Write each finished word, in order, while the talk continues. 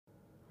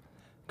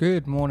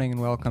Good morning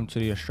and welcome to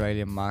the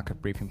Australian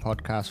Market Briefing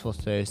Podcast for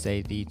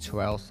Thursday, the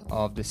 12th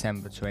of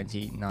December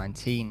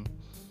 2019.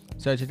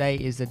 So today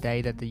is the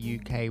day that the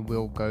UK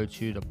will go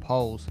to the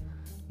polls.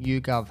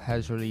 YouGov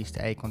has released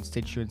a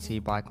constituency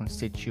by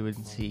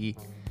constituency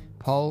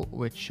poll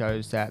which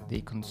shows that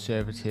the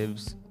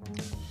Conservatives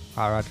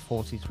are at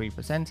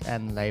 43%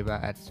 and Labour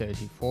at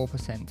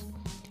 34%.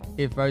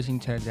 If voting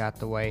turns out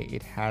the way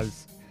it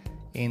has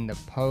in the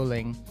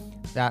polling,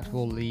 that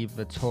will leave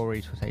the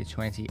Tories with a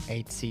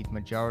 28-seat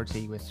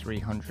majority with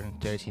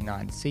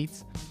 339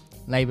 seats.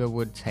 Labour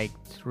would take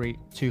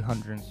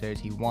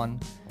 231,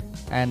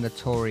 and the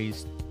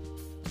Tories,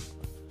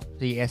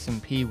 the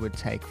SNP would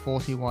take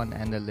 41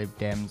 and the Lib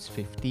Dems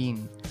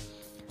 15.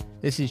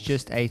 This is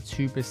just a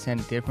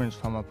 2% difference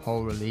from a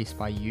poll released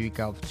by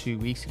YouGov 2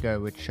 weeks ago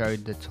which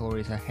showed the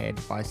Tories ahead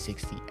by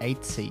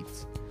 68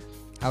 seats.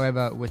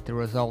 However, with the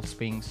results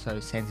being so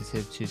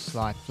sensitive to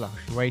slight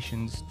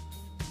fluctuations,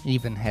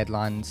 even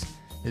headlines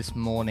this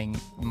morning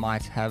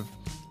might have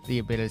the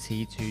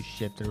ability to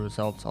shift the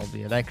results of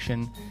the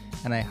election,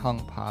 and a hung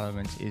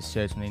parliament is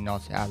certainly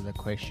not out of the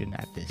question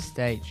at this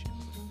stage.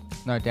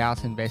 No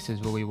doubt investors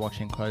will be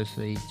watching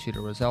closely to the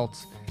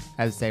results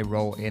as they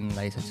roll in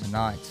later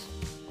tonight.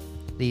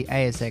 The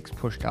ASX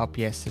pushed up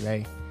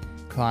yesterday,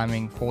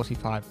 climbing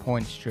 45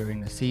 points during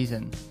the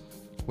season.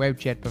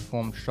 Webjet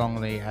performed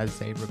strongly as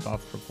they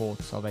rebuffed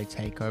reports of a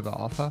takeover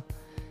offer.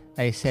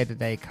 They said that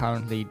they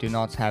currently do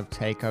not have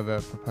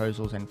takeover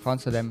proposals in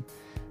front of them,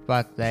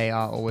 but they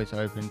are always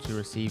open to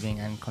receiving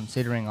and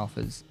considering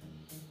offers.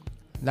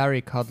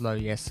 Larry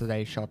Kudlow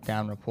yesterday shot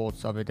down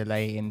reports of a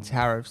delay in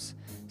tariffs,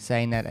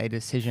 saying that a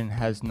decision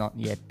has not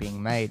yet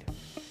been made.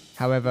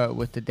 However,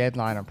 with the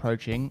deadline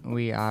approaching,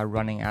 we are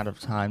running out of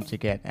time to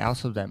get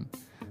out of them.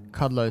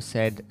 Kudlow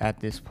said at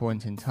this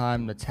point in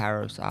time the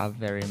tariffs are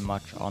very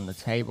much on the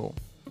table.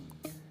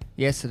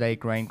 Yesterday,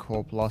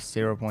 GrainCorp lost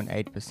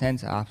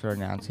 0.8% after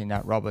announcing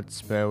that Robert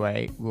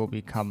Spurway will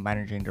become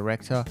Managing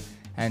Director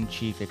and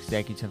Chief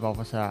Executive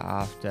Officer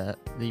after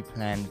the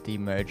planned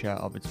demerger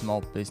of its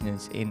malt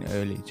business in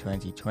early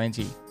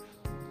 2020.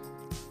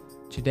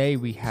 Today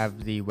we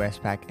have the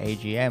Westpac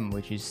AGM,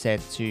 which is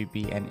set to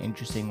be an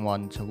interesting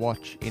one to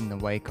watch in the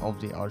wake of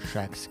the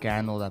AUSTRAC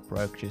scandal that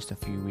broke just a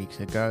few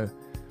weeks ago.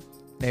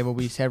 There will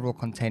be several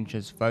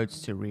contentious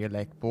votes to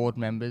re-elect board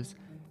members,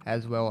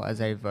 as well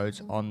as a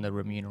vote on the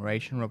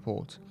remuneration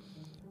report.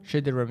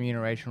 Should the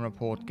remuneration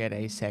report get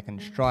a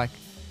second strike,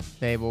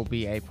 there will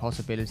be a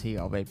possibility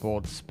of a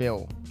board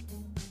spill.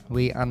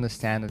 We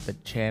understand that the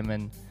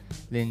chairman,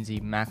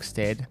 Lindsay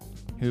Maxted,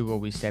 who will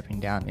be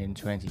stepping down in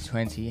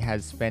 2020,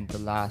 has spent the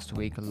last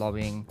week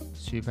lobbying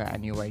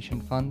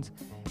superannuation funds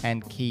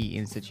and key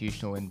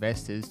institutional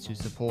investors to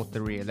support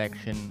the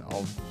re-election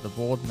of the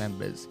board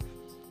members.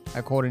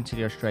 According to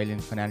the Australian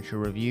Financial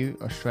Review,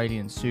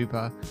 Australian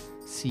Super,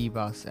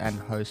 Cbus and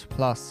Host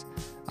Plus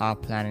are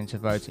planning to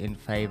vote in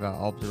favour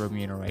of the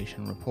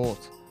remuneration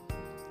report.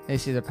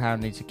 This is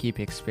apparently to keep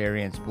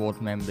experienced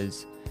board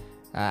members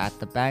at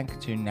the bank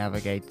to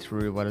navigate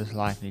through what is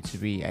likely to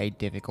be a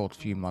difficult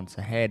few months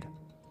ahead.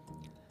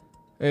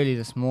 Early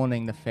this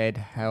morning, the Fed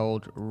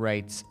held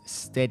rates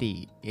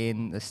steady.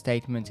 In the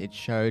statement, it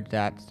showed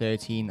that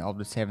 13 of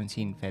the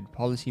 17 Fed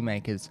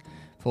policymakers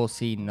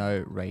foresee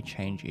no rate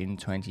change in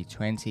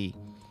 2020.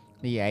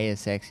 The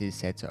ASX is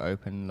set to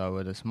open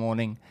lower this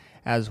morning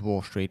as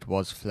Wall Street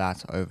was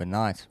flat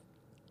overnight.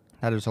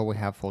 That is all we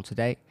have for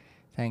today.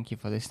 Thank you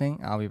for listening.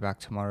 I'll be back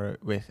tomorrow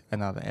with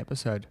another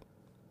episode.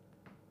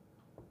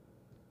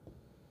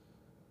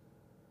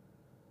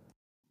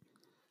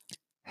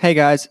 Hey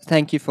guys,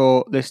 thank you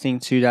for listening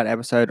to that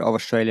episode of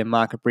Australian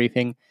Market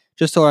Briefing.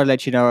 Just thought I'd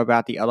let you know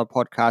about the other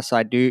podcast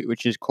I do,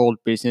 which is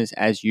called Business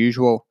as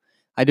Usual.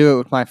 I do it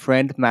with my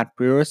friend Matt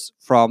Brewis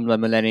from the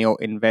Millennial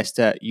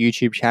Investor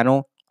YouTube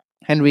channel,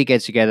 and we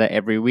get together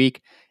every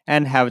week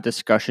and have a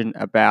discussion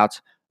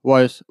about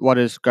what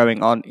is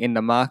going on in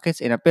the markets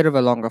in a bit of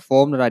a longer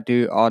form than I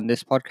do on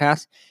this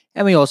podcast.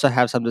 And we also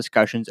have some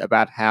discussions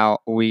about how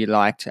we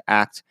like to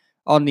act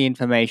on the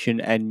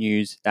information and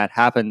news that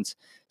happens.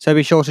 So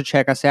be sure to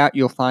check us out.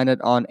 You'll find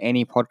it on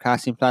any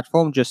podcasting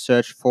platform. Just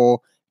search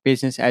for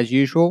Business as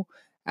Usual.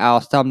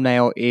 Our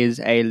thumbnail is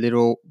a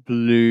little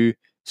blue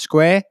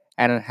square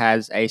and it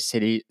has a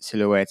city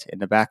silhouette in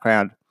the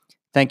background.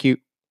 Thank you.